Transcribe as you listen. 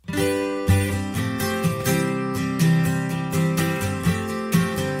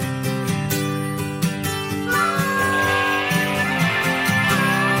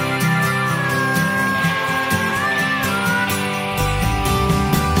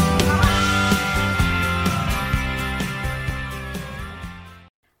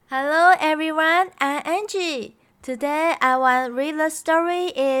Angie. Today I want to read the story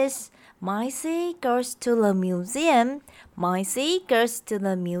is Maisy Goes to the Museum. Maisy Goes to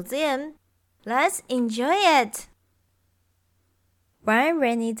the Museum. Let's enjoy it. One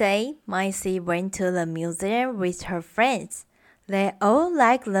rainy day, Maisy went to the museum with her friends. They all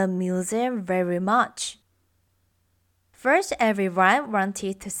liked the museum very much. First, everyone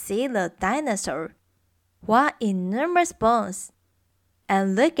wanted to see the dinosaur. What enormous bones!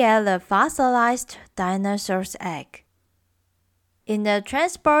 And look at the fossilized dinosaur's egg. In the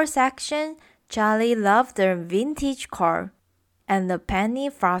transport section, Charlie loved the vintage car, and the penny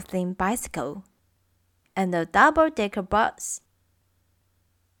farthing bicycle, and the double-decker bus.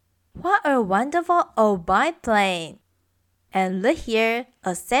 What a wonderful old biplane! And look here,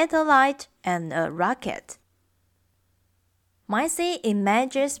 a satellite and a rocket. Maisy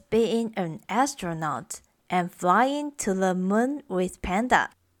imagines being an astronaut and flying to the moon with Panda.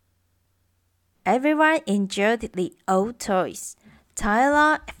 Everyone enjoyed the old toys.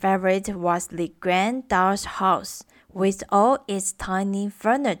 Tyler's favorite was the grand doll's house with all its tiny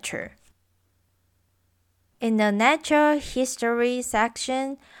furniture. In the natural history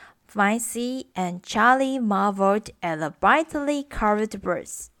section, Maisy and Charlie marveled at the brightly colored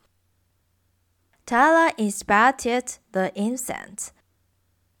birds. Tyler inspected the insects.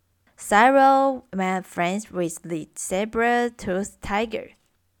 Cyril made friends with the saber-toothed tiger.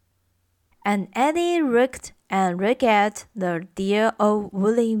 And Eddie looked at the dear old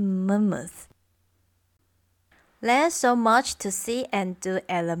woolly mammoth. There's so much to see and do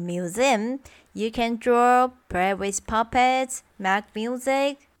at the museum. You can draw, play with puppets, make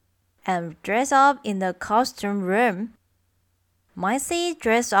music, and dress up in the costume room. Maisy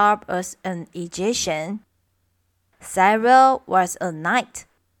dressed up as an Egyptian. Cyril was a knight.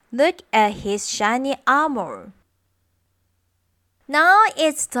 Look at his shiny armor. Now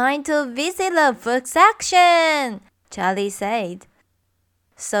it's time to visit the food section, Charlie said.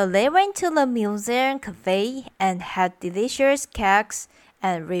 So they went to the museum cafe and had delicious cakes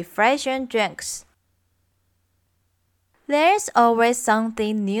and refreshing drinks. There's always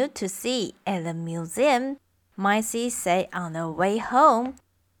something new to see at the museum, Maisy said on the way home.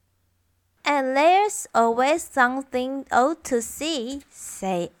 And there's always something old to see,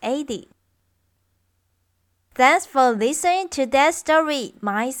 said Eddie. Thanks for listening to that story.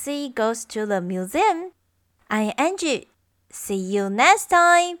 Maisy Goes to the Museum. I'm Angie. See you next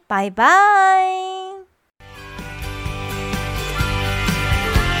time. Bye bye.